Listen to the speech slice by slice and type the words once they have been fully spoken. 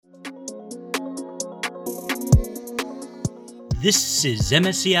This is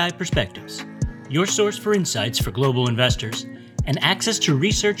MSCI Perspectives, your source for insights for global investors and access to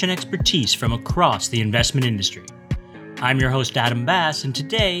research and expertise from across the investment industry. I'm your host, Adam Bass, and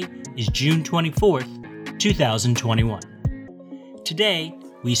today is June 24th, 2021. Today,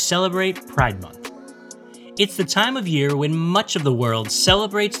 we celebrate Pride Month. It's the time of year when much of the world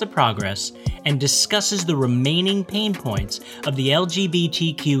celebrates the progress and discusses the remaining pain points of the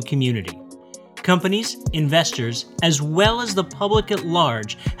LGBTQ community. Companies, investors, as well as the public at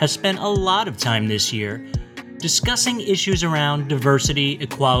large have spent a lot of time this year discussing issues around diversity,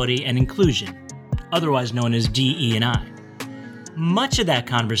 equality, and inclusion, otherwise known as DE&I. Much of that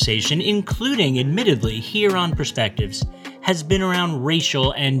conversation, including admittedly here on Perspectives, has been around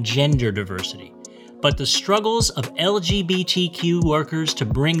racial and gender diversity. But the struggles of LGBTQ workers to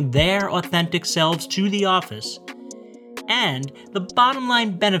bring their authentic selves to the office and the bottom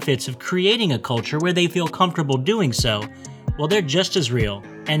line benefits of creating a culture where they feel comfortable doing so, well, they're just as real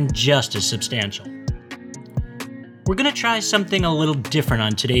and just as substantial. We're going to try something a little different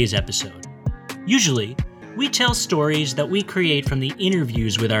on today's episode. Usually, we tell stories that we create from the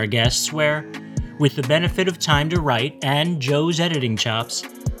interviews with our guests where, with the benefit of time to write and Joe's editing chops,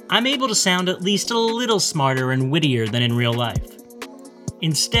 I'm able to sound at least a little smarter and wittier than in real life.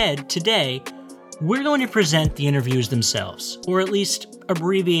 Instead, today, we're going to present the interviews themselves, or at least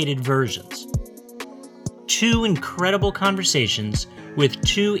abbreviated versions. Two incredible conversations with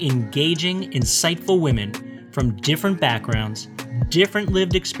two engaging, insightful women from different backgrounds, different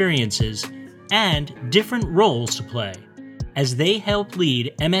lived experiences, and different roles to play as they help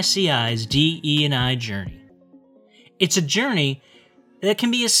lead MSCI's DE&I journey. It's a journey that can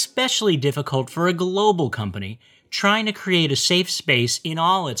be especially difficult for a global company trying to create a safe space in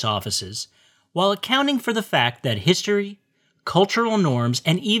all its offices, while accounting for the fact that history, cultural norms,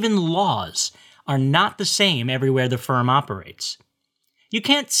 and even laws are not the same everywhere the firm operates. You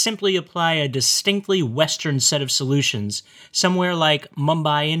can't simply apply a distinctly Western set of solutions somewhere like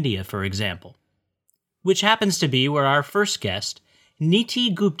Mumbai, India, for example, which happens to be where our first guest,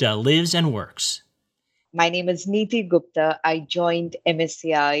 Neeti Gupta, lives and works. My name is Neeti Gupta. I joined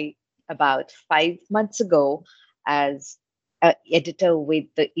MSCI about 5 months ago as editor with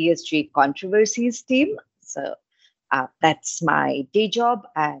the ESG controversies team. So that's my day job.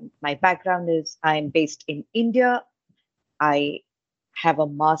 And my background is I'm based in India. I have a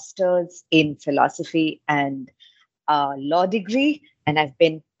master's in philosophy and a law degree. And I've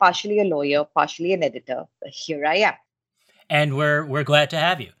been partially a lawyer, partially an editor. But here I am. And we're glad to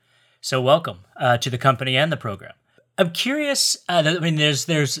have you. So welcome to the company and the program. I'm curious.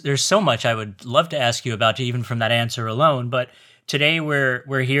 There's so much I would love to ask you about, even from that answer alone. But today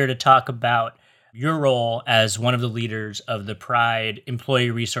we're here to talk about your role as one of the leaders of the Pride Employee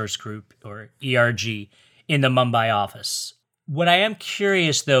Resource Group, or ERG, in the Mumbai office. What I am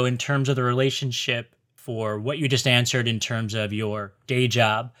curious, though, in terms of the relationship for what you just answered in terms of your day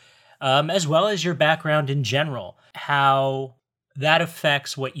job, as well as your background in general, how that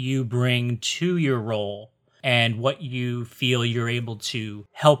affects what you bring to your role and what you feel you're able to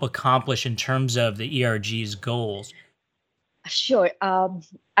help accomplish in terms of the ERG's goals. Sure.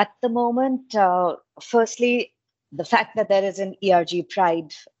 At the moment, firstly, the fact that there is an ERG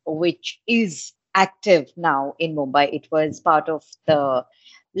Pride, which is active now in Mumbai, it was part of the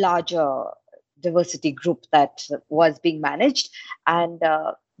larger diversity group that was being managed. And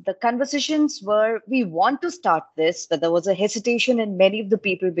the conversations were, we want to start this, but there was a hesitation in many of the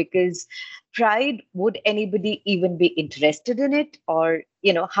people because Pride, would anybody even be interested in it? Or,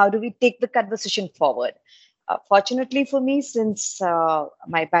 how do we take the conversation forward? Fortunately for me, since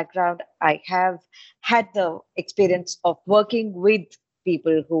my background, I have had the experience of working with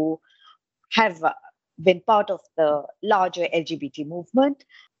people who have been part of the larger LGBT movement.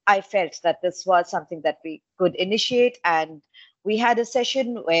 I felt that this was something that we could initiate, and we had a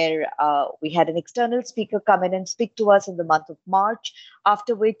session where we had an external speaker come in and speak to us in the month of March,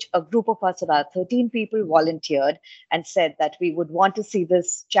 after which a group of us, about 13 people, volunteered and said that we would want to see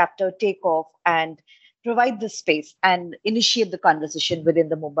this chapter take off and provide the space and initiate the conversation within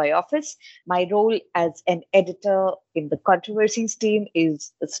the Mumbai office. My role as an editor in the controversies team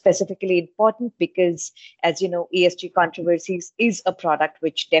is specifically important because, as you know, ESG controversies is a product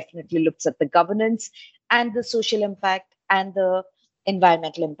which definitely looks at the governance and the social impact and the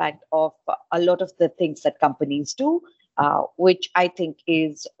environmental impact of a lot of the things that companies do, which I think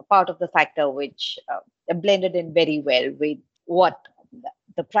is part of the factor which blended in very well with what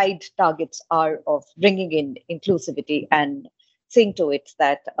the Pride targets are of bringing in inclusivity and seeing to it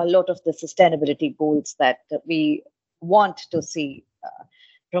that a lot of the sustainability goals that we want to see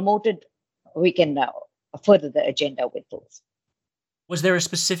promoted, we can now further the agenda with those. Was there a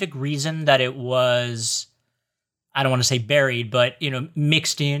specific reason that it was, I don't want to say buried, but,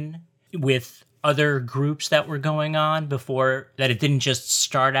 mixed in with other groups that were going on before that it didn't just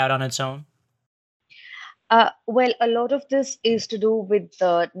start out on its own? Well, a lot of this is to do with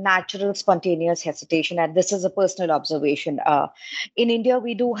the natural spontaneous hesitation, and this is a personal observation. In India,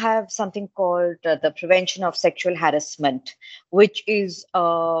 we do have something called the Prevention of Sexual Harassment, which is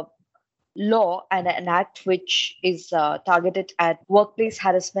law and an act which is targeted at workplace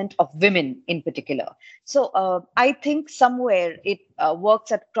harassment of women in particular. So I think somewhere it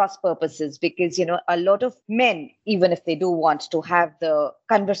works at cross purposes because a lot of men, even if they do want to have the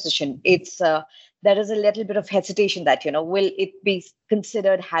conversation, it's there is a little bit of hesitation that will it be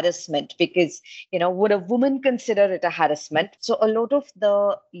considered harassment because would a woman consider it a harassment. So a lot of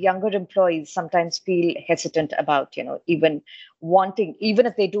the younger employees sometimes feel hesitant about even wanting, even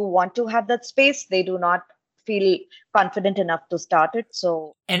if they do want to have that space, they do not feel confident enough to start it.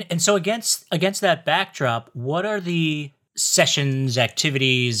 So And so against that backdrop, what are the sessions,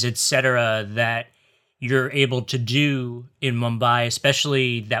 activities, etc., that you're able to do in Mumbai,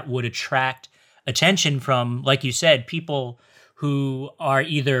 especially that would attract attention from, like you said, people who are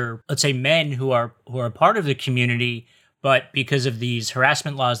either, let's say, men who are part of the community, but because of these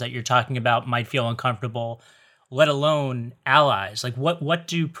harassment laws that you're talking about, might feel uncomfortable, let alone allies. Like what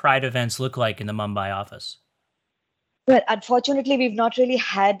do Pride events look like in the Mumbai office? well, unfortunately, we've not really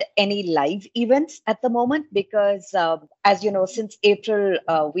had any live events at the moment because, as you know, since April,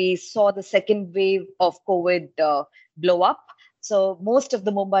 we saw the second wave of COVID blow up. So most of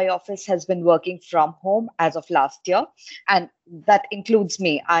the Mumbai office has been working from home as of last year, and that includes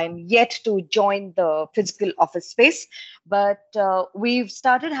me. I'm yet to join the physical office space, but we've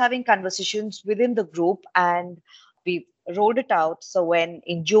started having conversations within the group, and we rolled it out. So when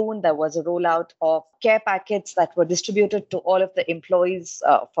in June there was a rollout of care packets that were distributed to all of the employees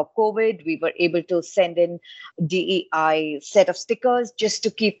for COVID, we were able to send in DEI set of stickers just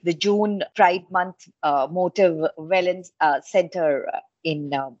to keep the June Pride Month motive well in center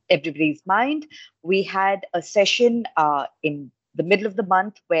in everybody's mind. We had a session in the middle of the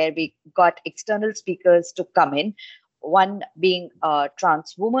month where we got external speakers to come in, one being a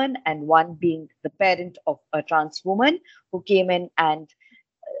trans woman and one being the parent of a trans woman who came in and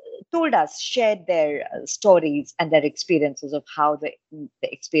told us, shared their stories and their experiences of how the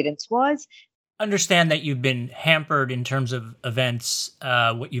experience was. Understand that you've been hampered in terms of events,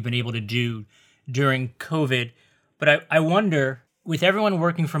 what you've been able to do during COVID. But I wonder, with everyone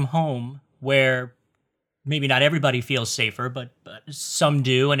working from home, where maybe not everybody feels safer, but some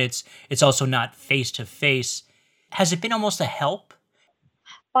do, and it's also not face to face. Has it been almost a help?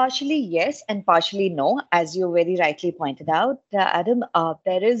 Partially yes, and partially no. As you very rightly pointed out, Adam,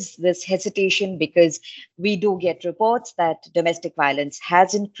 there is this hesitation because we do get reports that domestic violence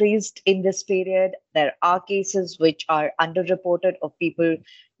has increased in this period. There are cases which are underreported of people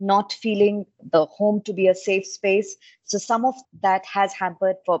not feeling the home to be a safe space. So some of that has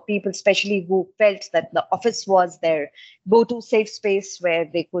hampered for people, especially who felt that the office was their go to safe space where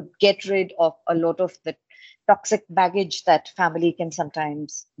they could get rid of a lot of the toxic baggage that family can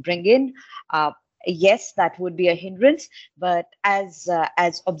sometimes bring in. Yes, that would be a hindrance, but as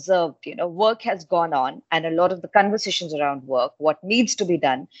observed, work has gone on, and a lot of the conversations around work, what needs to be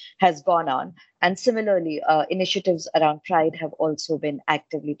done, has gone on, and similarly, initiatives around pride have also been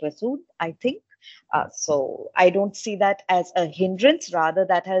actively pursued, I think. So I don't see that as a hindrance. Rather,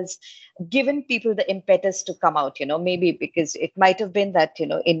 that has given people the impetus to come out. Maybe because it might have been that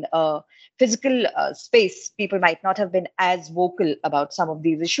in a physical space, people might not have been as vocal about some of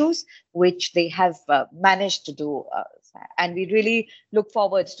these issues, which they have managed to do. And we really look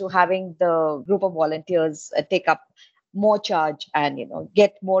forward to having the group of volunteers take up more charge and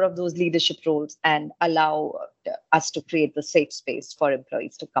get more of those leadership roles and allow us to create the safe space for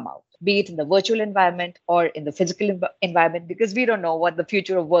employees to come out, be it in the virtual environment or in the physical environment, because we don't know what the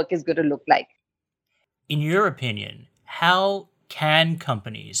future of work is going to look like. In your opinion, how can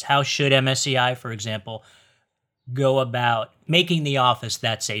companies, how should MSCI, for example, go about making the office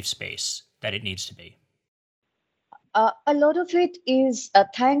that safe space that it needs to be? A lot of it is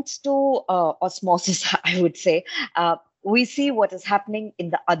thanks to osmosis, I would say. We see what is happening in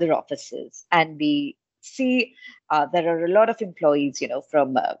the other offices, and we see there are a lot of employees,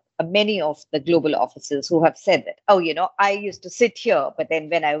 from many of the global offices who have said that, oh, I used to sit here, but then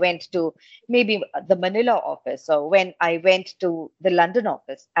when I went to maybe the Manila office, or when I went to the London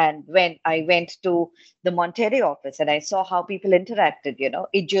office, and when I went to the Monterey office, and I saw how people interacted,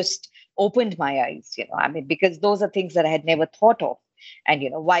 it just opened my eyes, I mean, because those are things that I had never thought of. And,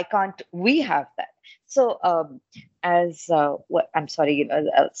 why can't we have that? So as I'm sorry,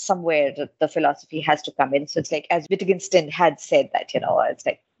 somewhere the philosophy has to come in. So it's like, as Wittgenstein had said that, it's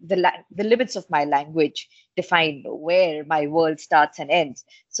like the limits of my language define where my world starts and ends.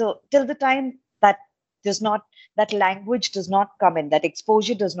 So till the time does not that language does not come in, that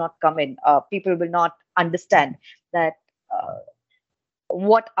exposure does not come in, people will not understand that. Uh,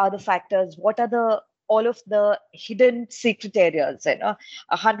 what are the factors, what are the all of the hidden secret areas.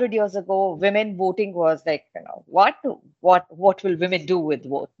 100 years ago women voting was like, what will women do with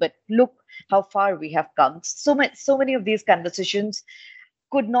vote? But look how far we have come. So many of these conversations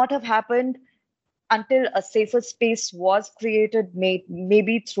could not have happened until a safer space was created,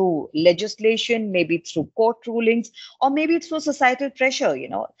 maybe through legislation, maybe through court rulings, or maybe through societal pressure.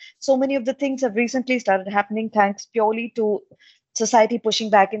 So many of the things have recently started happening thanks purely to society pushing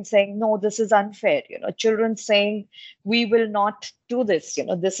back and saying, no, this is unfair. Children saying, we will not do this.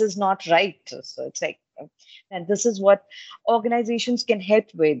 This is not right. So it's like, and this is what organizations can help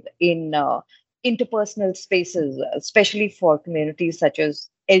with in interpersonal spaces, especially for communities such as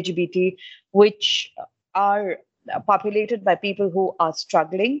LGBT, which are populated by people who are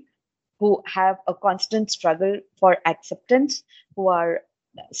struggling, who have a constant struggle for acceptance, who are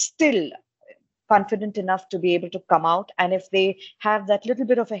still confident enough to be able to come out. And if they have that little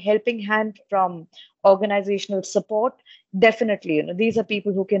bit of a helping hand from organizational support, definitely, these are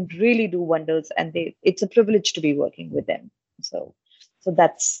people who can really do wonders, and it's a privilege to be working with them. So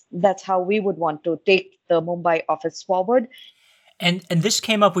that's how we would want to take the Mumbai office forward. And this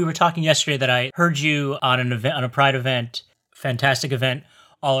came up. We were talking yesterday that I heard you on an event, on a Pride event, fantastic event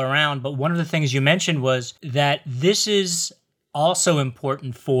all around. But one of the things you mentioned was that this is also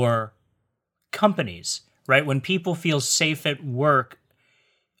important for companies, right? When people feel safe at work,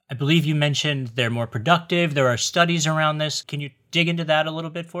 I believe you mentioned they're more productive. There are studies around this. Can you dig into that a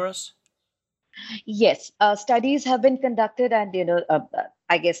little bit for us? Yes, studies have been conducted, and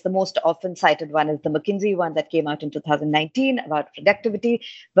I guess the most often cited one is the McKinsey one that came out in 2019 about productivity.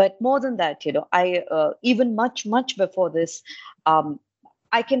 But more than that, I even much before this, um,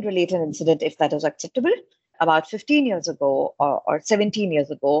 I can relate an incident, if that is acceptable. About 15 years ago, or 17 years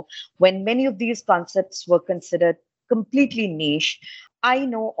ago, when many of these concepts were considered completely niche, I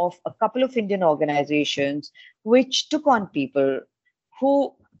know of a couple of Indian organizations which took on people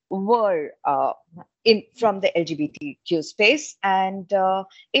who were in from the LGBTQ space, and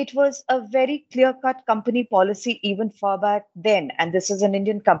it was a very clear-cut company policy even far back then. And this is an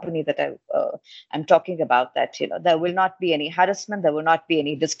Indian company that I'm talking about. That there will not be any harassment, there will not be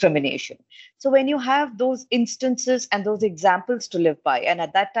any discrimination. So when you have those instances and those examples to live by, and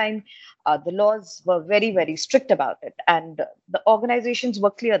at that time the laws were very, very strict about it, and the organizations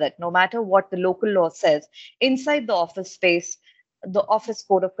were clear that no matter what the local law says, inside the office space, the office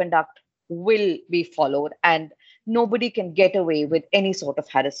code of conduct will be followed, and nobody can get away with any sort of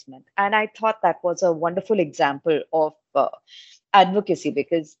harassment. And I thought that was a wonderful example of advocacy,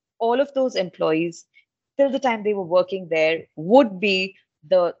 because all of those employees, till the time they were working there, would be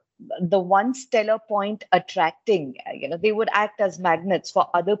the one stellar point attracting. They would act as magnets for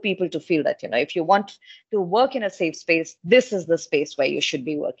other people to feel that, if you want to work in a safe space, this is the space where you should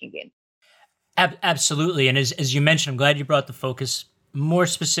be working in. Absolutely. And as you mentioned, I'm glad you brought the focus more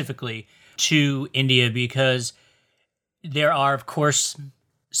specifically to India, because there are, of course,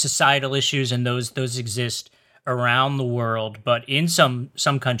 societal issues, and those exist around the world. But in some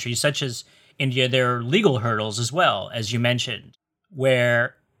countries, such as India, there are legal hurdles as well, as you mentioned,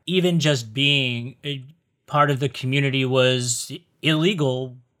 where even just being a part of the community was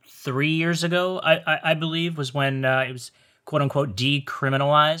illegal 3 years ago, I believe, was when it was quote unquote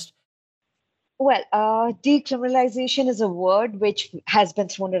decriminalized. Well, decriminalization is a word which has been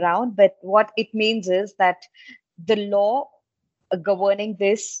thrown around, but what it means is that the law governing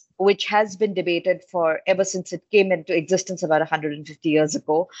this, which has been debated for ever since it came into existence about 150 years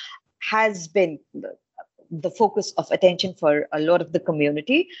ago, has been the focus of attention for a lot of the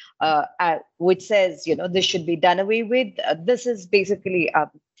community, which says, this should be done away with. This is basically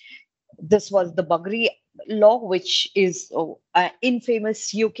this was the Buggery law, which is an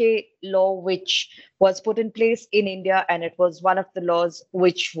infamous UK law, which was put in place in India. And it was one of the laws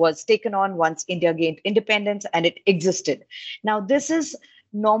which was taken on once India gained independence, and it existed. Now, this is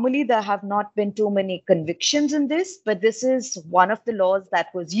normally there have not been too many convictions in this, but this is one of the laws that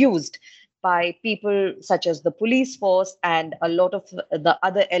was used by people such as the police force and a lot of the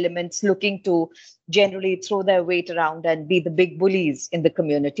other elements looking to generally throw their weight around and be the big bullies in the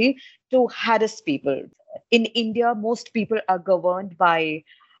community to harass people. In India, most people are governed by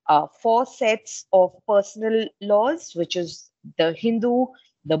four sets of personal laws, which is the Hindu,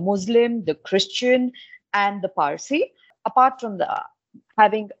 the Muslim, the Christian, and the Parsi, apart from the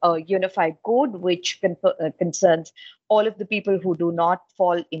having a unified code which concerns all of the people who do not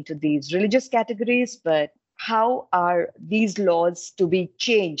fall into these religious categories, but how are these laws to be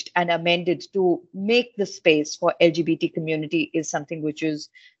changed and amended to make the space for LGBT community is something which is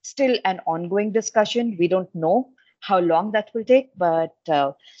still an ongoing discussion. We don't know how long that will take, but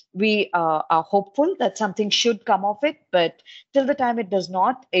we are hopeful that something should come of it. But till the time it does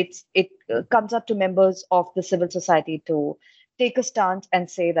not, it comes up to members of the civil society to take a stance and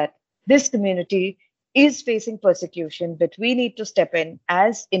say that this community is facing persecution, but we need to step in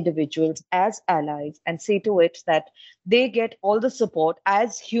as individuals, as allies, and see to it that they get all the support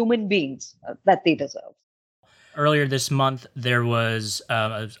as human beings that they deserve. Earlier this month, there was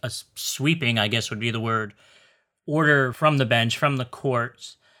a sweeping, I guess would be the word, order from the bench, from the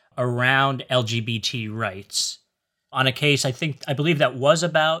courts around LGBT rights on a case I believe that was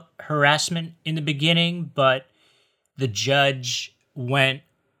about harassment in the beginning, but the judge went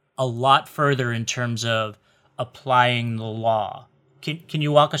a lot further in terms of applying the law. Can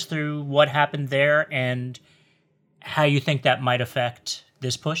you walk us through what happened there and how you think that might affect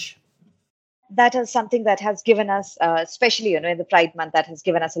this push? That is something that has given us, especially in the Pride Month, that has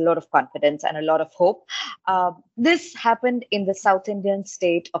given us a lot of confidence and a lot of hope. This happened in the South Indian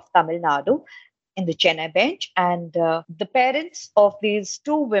state of Tamil Nadu, in the Chennai bench, and the parents of these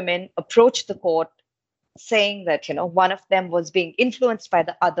two women approached the court saying that one of them was being influenced by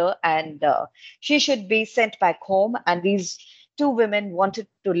the other, and she should be sent back home, and these two women wanted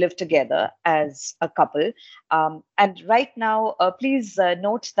to live together as a couple. And right now, please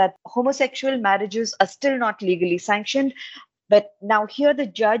note that homosexual marriages are still not legally sanctioned, but now here the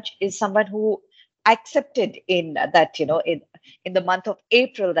judge is someone who accepted in that in the month of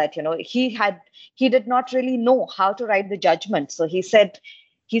April that he did not really know how to write the judgment, so he said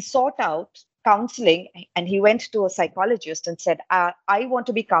he sought out counseling, and he went to a psychologist and said, I want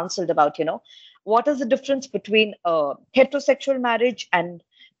to be counseled about what is the difference between a heterosexual marriage and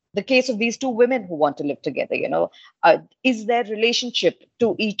the case of these two women who want to live together. Is their relationship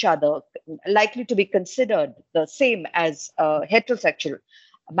to each other likely to be considered the same as a heterosexual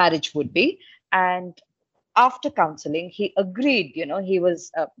marriage would be? And after counseling, he agreed. He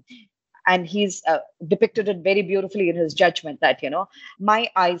was and he's depicted it very beautifully in his judgment that my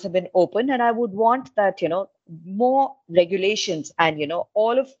eyes have been open, and I would want that more regulations and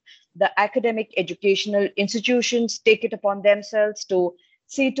all of the academic educational institutions take it upon themselves to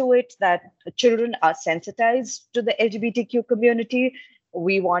see to it that children are sensitized to the LGBTQ community.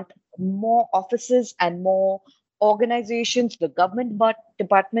 We want more offices and more organizations, the government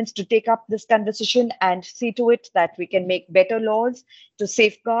departments, to take up this conversation and see to it that we can make better laws to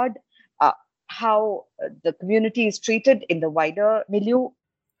safeguard how the community is treated in the wider milieu.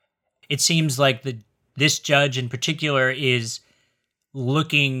 It seems like this judge in particular is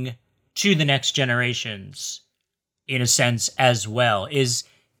looking to the next generations in a sense as well. Is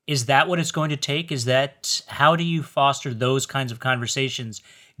that what it's going to take? How do you foster those kinds of conversations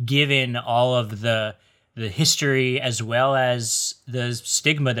given all of the history as well as the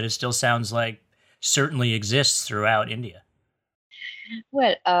stigma that it still sounds like certainly exists throughout India?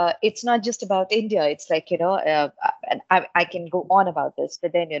 Well, it's not just about India. It's like, and I can go on about this,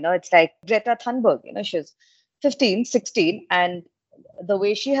 but then, it's like Greta Thunberg, she's 15, 16, and the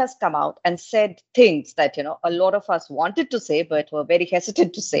way she has come out and said things that, a lot of us wanted to say, but were very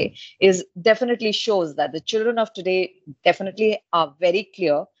hesitant to say, is definitely shows that the children of today definitely are very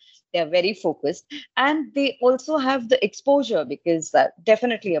clear. They're very focused, and they also have the exposure because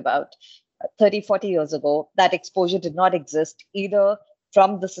definitely about 30, 40 years ago, that exposure did not exist either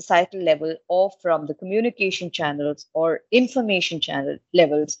from the societal level or from the communication channels or information channel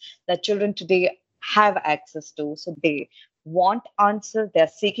levels that children today have access to. So they want answers, they're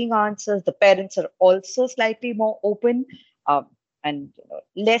seeking answers. The parents are also slightly more open and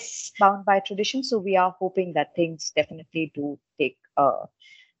less bound by tradition. So we are hoping that things definitely do take a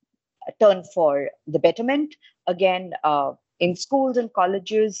turn for the betterment. Again, in schools and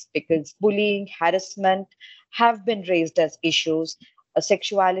colleges, because bullying, harassment have been raised as issues.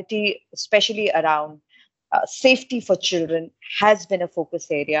 Sexuality, especially around safety for children, has been a focus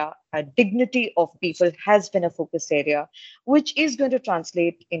area. Dignity of people has been a focus area, which is going to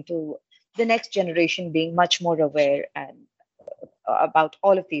translate into the next generation being much more aware and about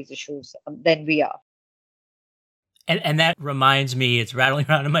all of these issues than we are. And that reminds me, it's rattling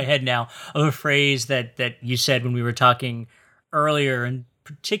around in my head now, of a phrase that you said when we were talking earlier, in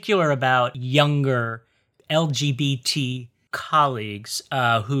particular about younger LGBT colleagues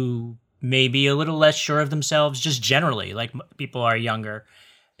who may be a little less sure of themselves, just generally, like people are younger.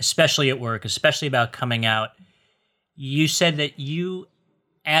 especially at work, especially about coming out. You said that you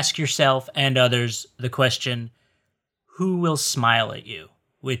ask yourself and others the question, who will smile at you?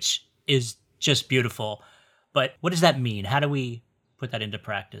 Which is just beautiful. But what does that mean? How do we put that into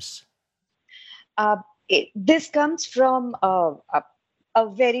practice? Uh, this comes from a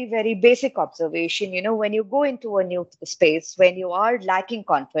very, very basic observation. When you go into a new space, when you are lacking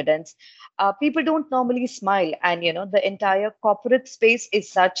confidence, people don't normally smile. And, the entire corporate space is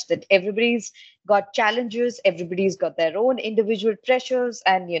such that everybody's got challenges, everybody's got their own individual pressures,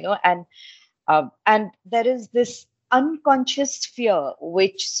 and there is this unconscious fear,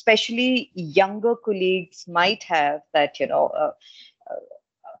 which especially younger colleagues might have, that,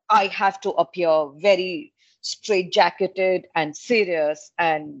 I have to appear very straight-jacketed and serious,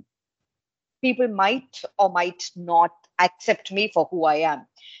 and people might or might not accept me for who I am.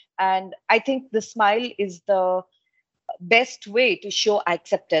 And I think the smile is the best way to show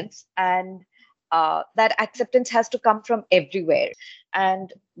acceptance, and that acceptance has to come from everywhere.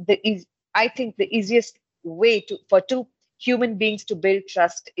 And I think the easiest way for two human beings to build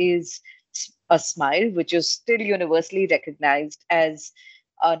trust is a smile, which is still universally recognized as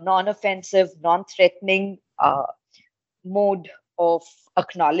a non-offensive, non-threatening mode of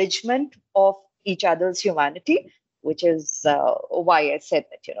acknowledgement of each other's humanity, which is why I said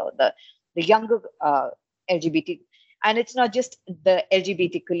that, the younger LGBT, and it's not just the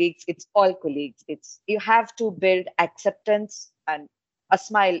LGBT colleagues, it's all colleagues. You have to build acceptance, and a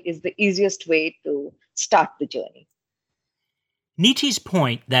smile is the easiest way to start the journey. Niti's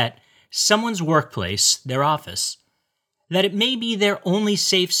point that someone's workplace, their office, that it may be their only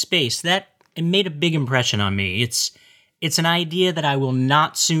safe space, that it made a big impression on me. It's an idea that I will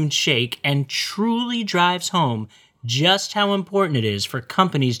not soon shake, and truly drives home just how important it is for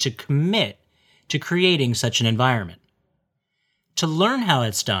companies to commit to creating such an environment. To learn how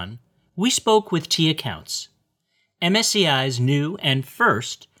it's done, we spoke with Tia Counts, MSCI's new and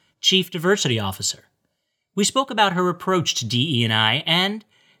first Chief Diversity Officer. We spoke about her approach to DE&I and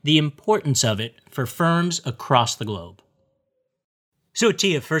the importance of it for firms across the globe. So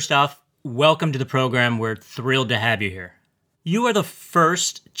Tia, first off, welcome to the program. We're thrilled to have you here. You are the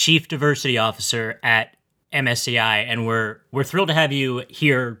first Chief Diversity Officer at MSCI, and we're thrilled to have you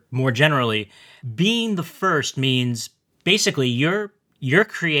here more generally. Being the first means basically you're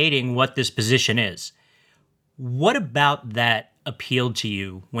creating what this position is. What about that appealed to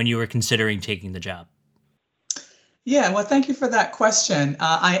you when you were considering taking the job? Yeah, well, thank you for that question.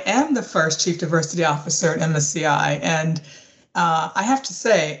 I am the first Chief Diversity Officer at MSCI, and I have to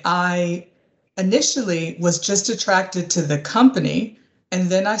say, I initially was just attracted to the company, and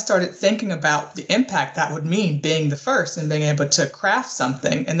then I started thinking about the impact that would mean being the first and being able to craft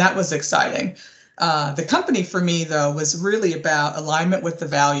something, and that was exciting. The company for me, though, was really about alignment with the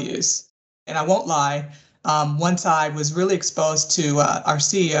values. And I won't lie, once I was really exposed to our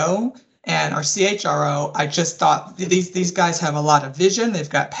CEO and our CHRO, I just thought these guys have a lot of vision, they've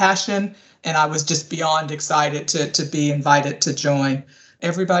got passion, and I was just beyond excited to be invited to join.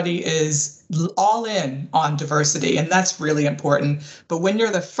 Everybody is all in on diversity, and that's really important. But when you're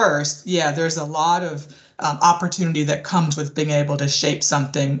the first, there's a lot of opportunity that comes with being able to shape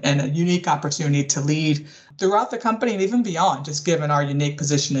something, and a unique opportunity to lead throughout the company and even beyond, just given our unique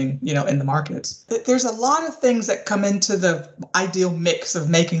positioning, in the markets. There's a lot of things that come into the ideal mix of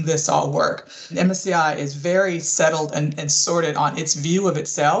making this all work. MSCI is very settled and sorted on its view of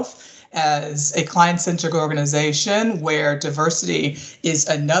itself as a client-centric organization where diversity is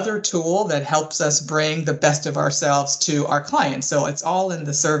another tool that helps us bring the best of ourselves to our clients. So it's all in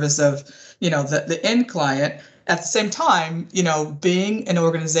the service of, the end client. At the same time, being an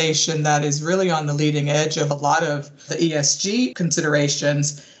organization that is really on the leading edge of a lot of the ESG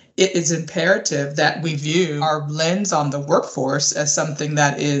considerations, it is imperative that we view our lens on the workforce as something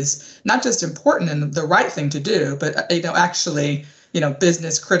that is not just important and the right thing to do, but, actually,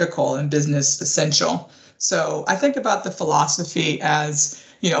 business critical and business essential. So I think about the philosophy as,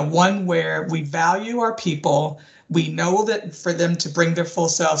 one where we value our people. We know that for them to bring their full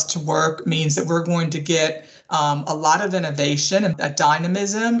selves to work means that we're going to get a lot of innovation and a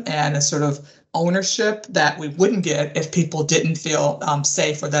dynamism and a sort of ownership that we wouldn't get if people didn't feel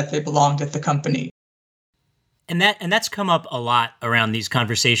safe or that they belonged at the company. And that's come up a lot around these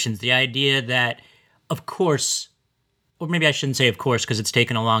conversations, the idea that, of course, or maybe I shouldn't say of course because it's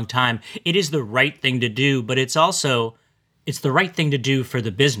taken a long time, it is the right thing to do, but it's the right thing to do for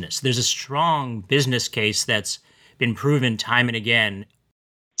the business. There's a strong business case that's been proven time and again.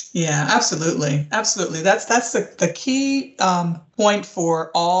 Yeah, absolutely. Absolutely. That's the key point for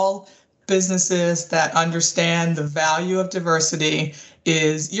all businesses that understand the value of diversity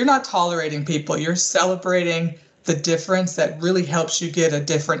is you're not tolerating people, you're celebrating the difference that really helps you get a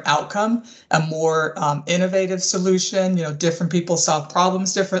different outcome, a more innovative solution. Different people solve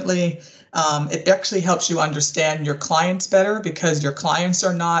problems differently. It actually helps you understand your clients better because your clients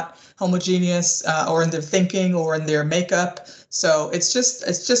are not homogeneous or in their thinking or in their makeup. So it's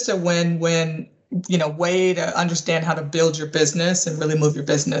just a win-win, way to understand how to build your business and really move your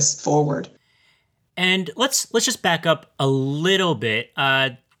business forward. And let's just back up a little bit.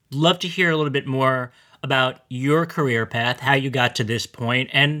 Love to hear a little bit more about your career path, how you got to this point,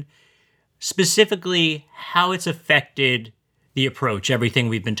 and specifically how it's affected the approach, everything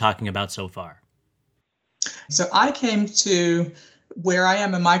we've been talking about so far. So I came to where I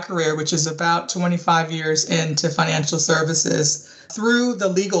am in my career, which is about 25 years into financial services, through the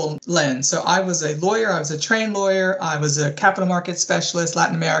legal lens. So I was a lawyer, I was a trained lawyer, I was a capital market specialist,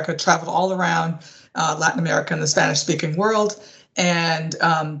 Latin America, traveled all around Latin America and the Spanish-speaking world, and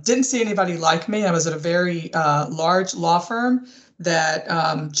didn't see anybody like me. I was at a very large law firm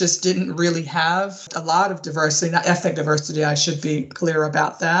that just didn't really have a lot of diversity, not ethnic diversity, I should be clear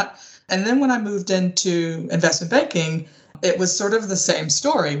about that. And then when I moved into investment banking, it was sort of the same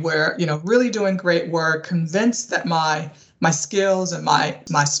story where, really doing great work, convinced that my skills and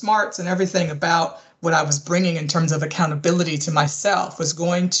my smarts and everything about what I was bringing in terms of accountability to myself was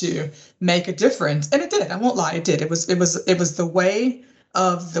going to make a difference. And it did. I won't lie, it did. It was the way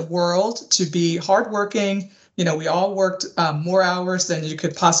of the world to be hardworking. We all worked more hours than you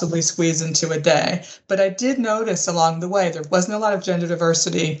could possibly squeeze into a day. But I did notice along the way, there wasn't a lot of gender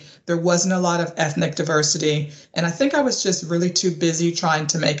diversity. There wasn't a lot of ethnic diversity. And I think I was just really too busy trying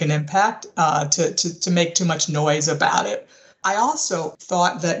to make an impact to make too much noise about it. I also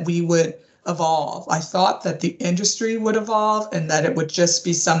thought that we would evolve. I thought that the industry would evolve and that it would just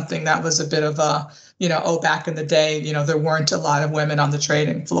be something that was a bit of a, back in the day, there weren't a lot of women on the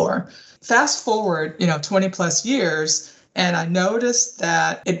trading floor. Fast forward, 20 plus years, and I noticed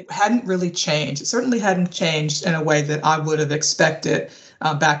that it hadn't really changed. It certainly hadn't changed in a way that I would have expected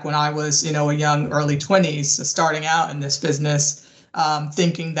back when I was, a young early 20s, starting out in this business,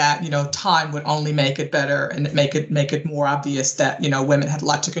 thinking that, time would only make it better and make it more obvious that, women had a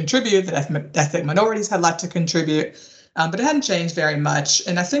lot to contribute, that ethnic minorities had a lot to contribute, but it hadn't changed very much.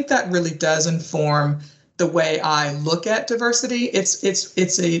 And I think that really does inform the way I look at diversity.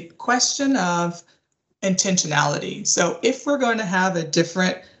 It's a question of intentionality. So if we're going to have a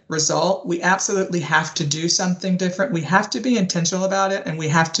different result, we absolutely have to do something different. We have to be intentional about it, and we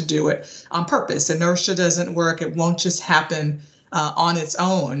have to do it on purpose. Inertia doesn't work. It won't just happen on its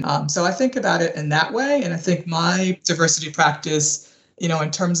own. So I think about it in that way. And I think my diversity practice,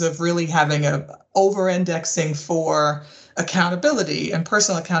 in terms of really having a over-indexing for accountability and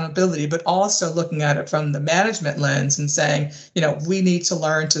personal accountability, but also looking at it from the management lens and saying, we need to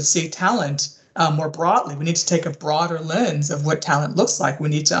learn to see talent more broadly. We need to take a broader lens of what talent looks like. We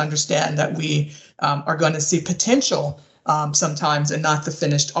need to understand that we are going to see potential sometimes and not the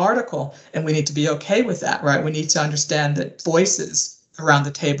finished article. And we need to be okay with that, right? We need to understand that voices around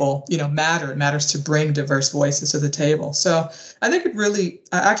the table, matter. It matters to bring diverse voices to the table. So I think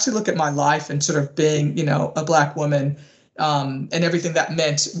I actually look at my life and sort of being, a Black woman, and everything that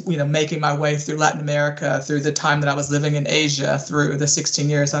meant, making my way through Latin America, through the time that I was living in Asia, through the 16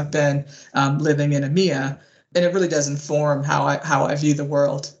 years I've been living in EMEA. And it really does inform how I view the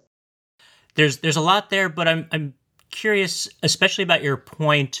world. There's a lot there, but I'm curious, especially about your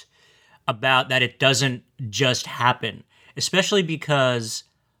point about that it doesn't just happen, especially because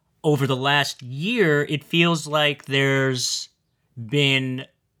over the last year, it feels like there's been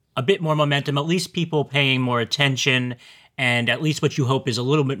a bit more momentum, at least people paying more attention, and at least what you hope is a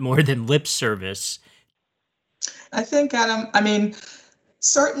little bit more than lip service. I think, Adam,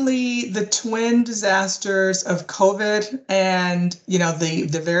 certainly the twin disasters of COVID and,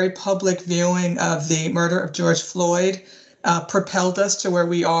 the very public viewing of the murder of George Floyd propelled us to where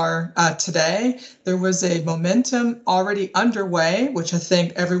we are today. There was a momentum already underway, which I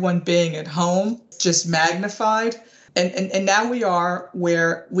think everyone being at home just magnified. And now we are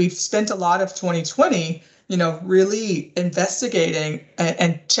where we've spent a lot of 2020, really investigating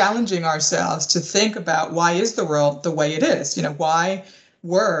and challenging ourselves to think about why is the world the way it is? Why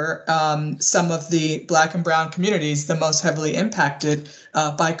were some of the Black and brown communities the most heavily impacted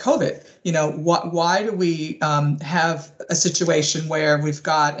by COVID? Why do we have a situation where we've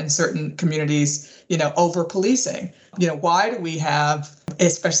got in certain communities, over policing? Why do we have,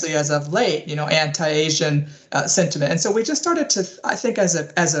 especially as of late, anti-Asian sentiment? And so we just started to, I think, as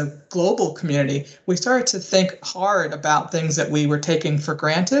a global community, we started to think hard about things that we were taking for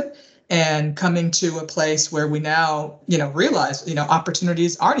granted and coming to a place where we now, realize,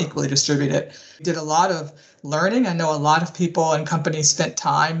 opportunities aren't equally distributed. Did a lot of learning. I know a lot of people and companies spent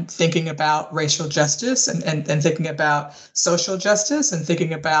time thinking about racial justice and thinking about social justice and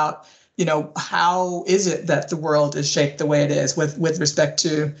thinking about, how is it that the world is shaped the way it is with respect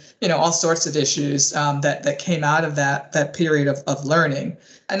to, all sorts of issues that came out of that period of learning.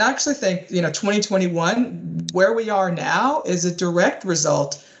 And I actually think, 2021, where we are now, is a direct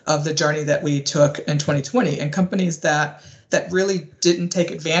result of the journey that we took in 2020, and companies that really didn't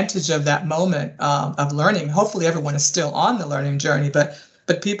take advantage of that moment of learning. Hopefully everyone is still on the learning journey, but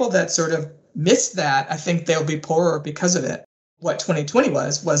people that sort of missed that, I think they'll be poorer because of it. What 2020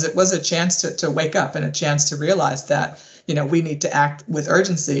 was a chance to wake up and a chance to realize that, we need to act with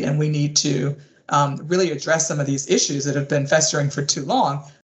urgency, and we need to really address some of these issues that have been festering for too long.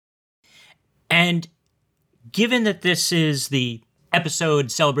 And given that this is the episode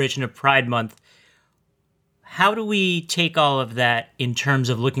celebration of Pride Month, how do we take all of that in terms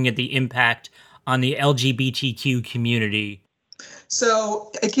of looking at the impact on the LGBTQ community? So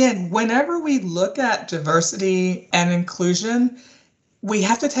again, whenever we look at diversity and inclusion, we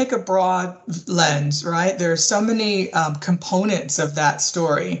have to take a broad lens, right? There are so many components of that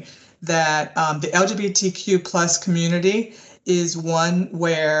story that the LGBTQ plus community is one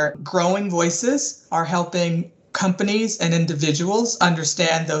where growing voices are helping companies and individuals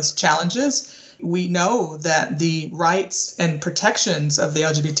understand those challenges. We know that the rights and protections of the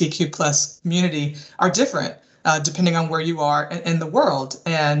LGBTQ plus community are different depending on where you are in the world.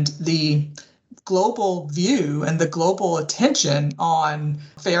 And the global view and the global attention on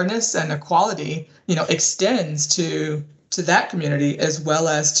fairness and equality, extends to that community as well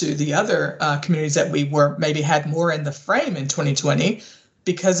as to the other communities that we maybe had more in the frame in 2020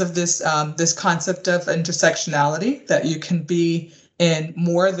 because of this concept of intersectionality, that you can be in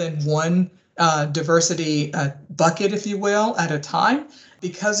more than one diversity bucket, if you will, at a time,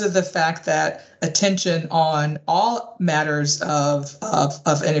 because of the fact that attention on all matters of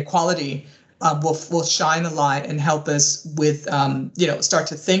inequality will shine a light and help us with, start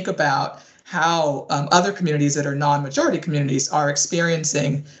to think about how other communities that are non-majority communities are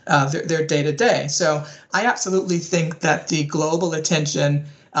experiencing their day-to-day. So I absolutely think that the global attention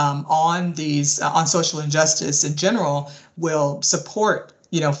on social injustice in general will support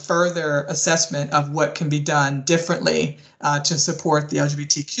further assessment of what can be done differently to support the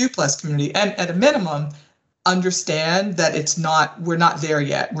LGBTQ plus community, and at a minimum, understand that we're not there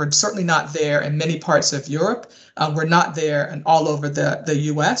yet. We're certainly not there in many parts of Europe. We're not there and all over the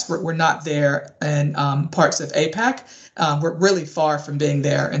US. We're not there in parts of APAC. We're really far from being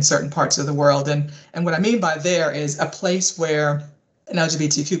there in certain parts of the world. And what I mean by there is a place where an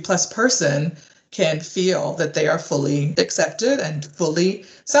LGBTQ plus person can feel that they are fully accepted and fully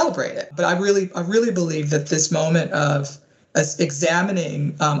celebrated. But I really believe that this moment of us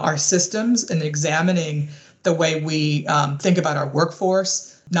examining our systems and examining the way we think about our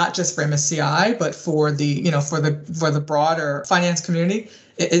workforce, not just for MSCI, but for the broader finance community,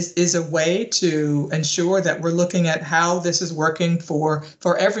 is a way to ensure that we're looking at how this is working for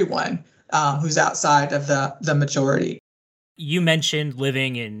everyone who's outside of the majority. You mentioned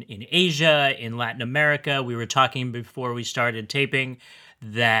living in Asia, in Latin America. We were talking before we started taping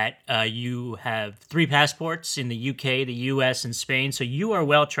that you have 3 passports in the UK, the US, and Spain. So you are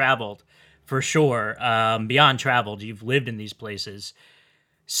well-traveled for sure. Beyond traveled, you've lived in these places.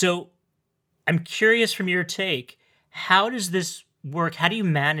 So I'm curious from your take, how does this work? How do you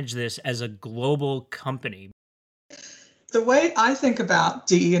manage this as a global company? The way I think about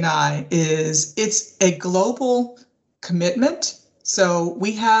DE&I is it's a global commitment. So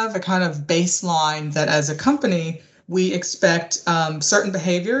we have a kind of baseline that as a company, we expect certain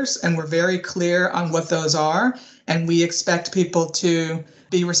behaviors, and we're very clear on what those are. And we expect people to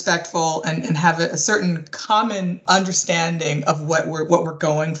be respectful and have a certain common understanding of what we're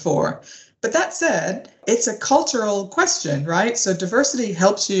going for. But that said, it's a cultural question, right? So diversity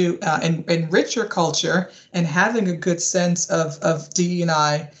helps you enrich your culture, and having a good sense of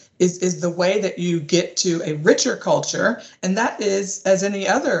DE&I is the way that you get to a richer culture. And that is, as any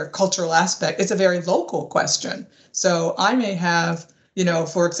other cultural aspect, it's a very local question. So I may have,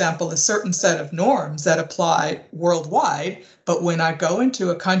 for example, a certain set of norms that apply worldwide, but when I go into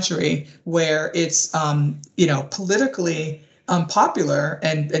a country where it's, politically unpopular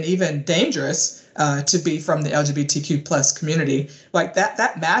and even dangerous to be from the LGBTQ plus community, like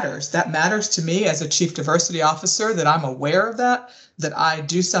that matters. That matters to me as a chief diversity officer, that I'm aware of that I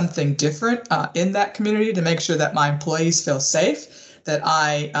do something different in that community to make sure that my employees feel safe. that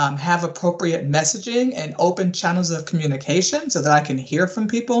I have appropriate messaging and open channels of communication so that I can hear from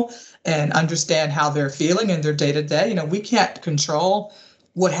people and understand how they're feeling in their day-to-day. You know, we can't control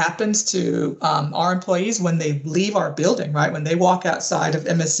what happens to our employees when they leave our building, right? When they walk outside of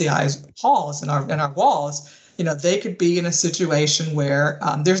MSCI's halls and our walls, you know, they could be in a situation where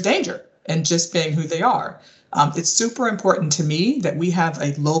there's danger in just being who they are. It's super important to me that we have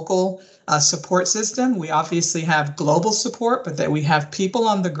a local support system. We obviously have global support, but that we have people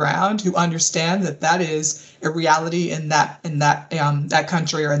on the ground who understand that that is a reality in that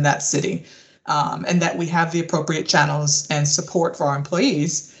country or in that city, and that we have the appropriate channels and support for our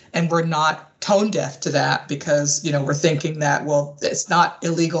employees, and we're not tone deaf to that because, you know, we're thinking that, well, it's not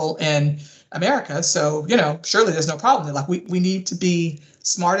illegal in America, so, you know, surely there's no problem. Like we need to be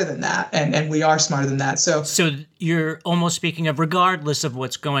smarter than that, and we are smarter than that. So you're almost speaking of, regardless of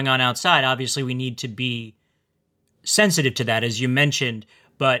what's going on outside, obviously we need to be sensitive to that, as you mentioned,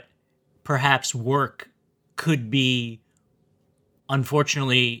 but perhaps work could be,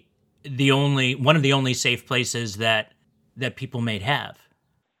 unfortunately, one of the only safe places that people may have.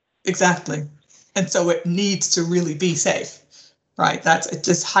 Exactly. And so it needs to really be safe. Right. It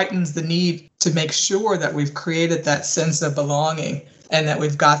just heightens the need to make sure that we've created that sense of belonging and that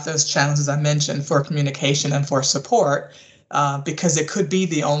we've got those channels, as I mentioned, for communication and for support, because it could be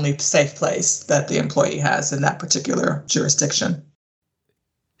the only safe place that the employee has in that particular jurisdiction.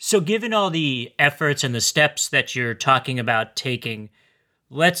 So given all the efforts and the steps that you're talking about taking,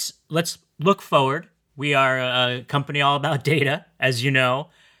 let's look forward. We are a company all about data, as you know.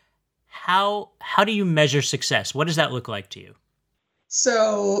 How do you measure success? What does that look like to you?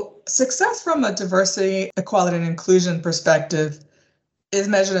 So success from a diversity, equality, and inclusion perspective is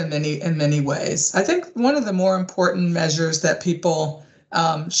measured in many ways. I think one of the more important measures that people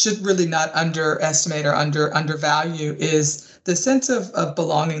should really not underestimate or undervalue is the sense of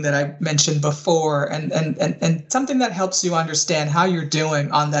belonging that I mentioned before, and something that helps you understand how you're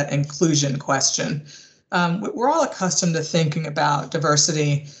doing on that inclusion question. We're all accustomed to thinking about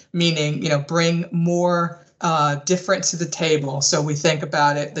diversity, meaning, you know, bring more different to the table. So we think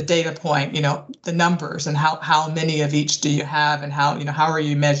about it, the data point, you know, the numbers and how many of each do you have, and how are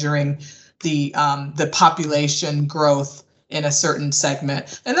you measuring the population growth in a certain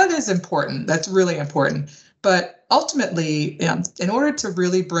segment. And that is important. That's really important. But ultimately, in order to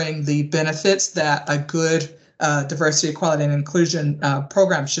really bring the benefits that a good diversity, equality, and inclusion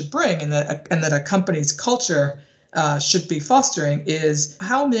program should bring, and that a company's culture should be fostering, is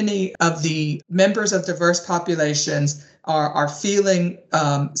how many of the members of diverse populations are feeling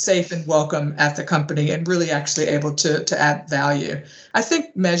safe and welcome at the company and really actually able to add value. I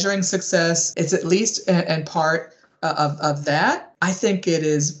think measuring success is at least in part of that. I think it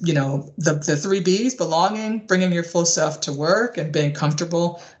is, you know, the 3 B's: belonging, bringing your full self to work, and being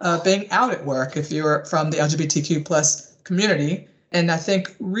comfortable being out at work if you're from the LGBTQ plus community. And I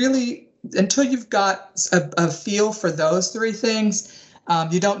think really, until you've got a feel for those 3 things,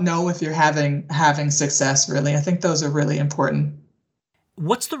 you don't know if you're having success, really. I think those are really important.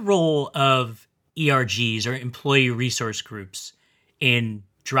 What's the role of ERGs, or employee resource groups, in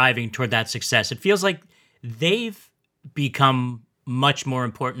driving toward that success? It feels like they've become much more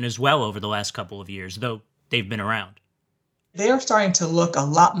important as well over the last couple of years, though they've been around. They are starting to look a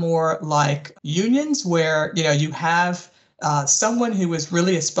lot more like unions, where, you know, you have someone who is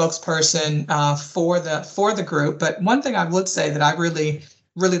really a spokesperson for the group. But one thing I would say that I really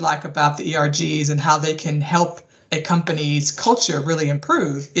like about the ERGs and how they can help a company's culture really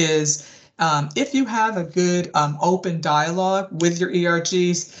improve is if you have a good open dialogue with your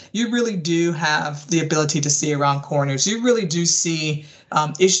ERGs, you really do have the ability to see around corners. You really do see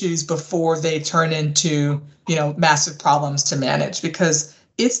issues before they turn into, you know, massive problems to manage, because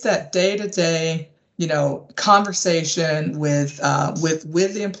it's that day-to-day, you know, conversation with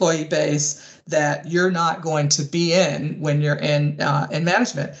the employee base that you're not going to be in when you're in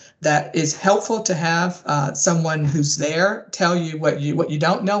management. That is helpful to have someone who's there tell you what you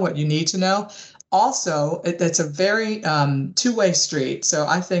don't know, what you need to know. Also, it's a very two-way street. So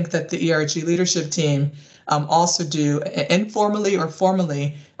I think that the ERG leadership team also do informally or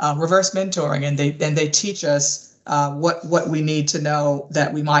formally reverse mentoring, and they teach us what we need to know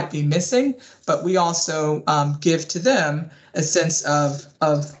that we might be missing, but we also give to them a sense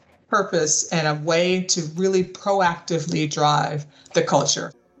of purpose and a way to really proactively drive the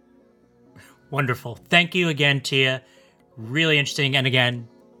culture. Wonderful. Thank you again, Tia. Really interesting. And again,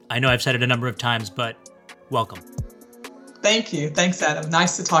 I know I've said it a number of times, but welcome. Thank you. Thanks, Adam.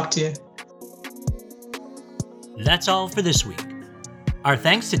 Nice to talk to you. That's all for this week. Our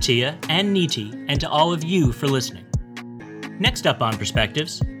thanks to Tia and Niti, and to all of you for listening. Next up on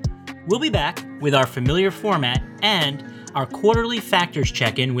Perspectives, we'll be back with our familiar format and our quarterly factors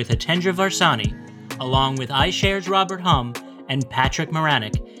check-in with Hitendra Varsani, along with iShares' Robert Hum and Patrick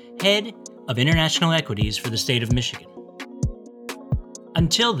Moranic, Head of International Equities for the state of Michigan.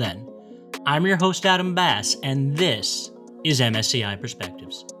 Until then, I'm your host Adam Bass, and this is MSCI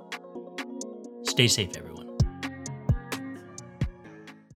Perspectives. Stay safe, everyone.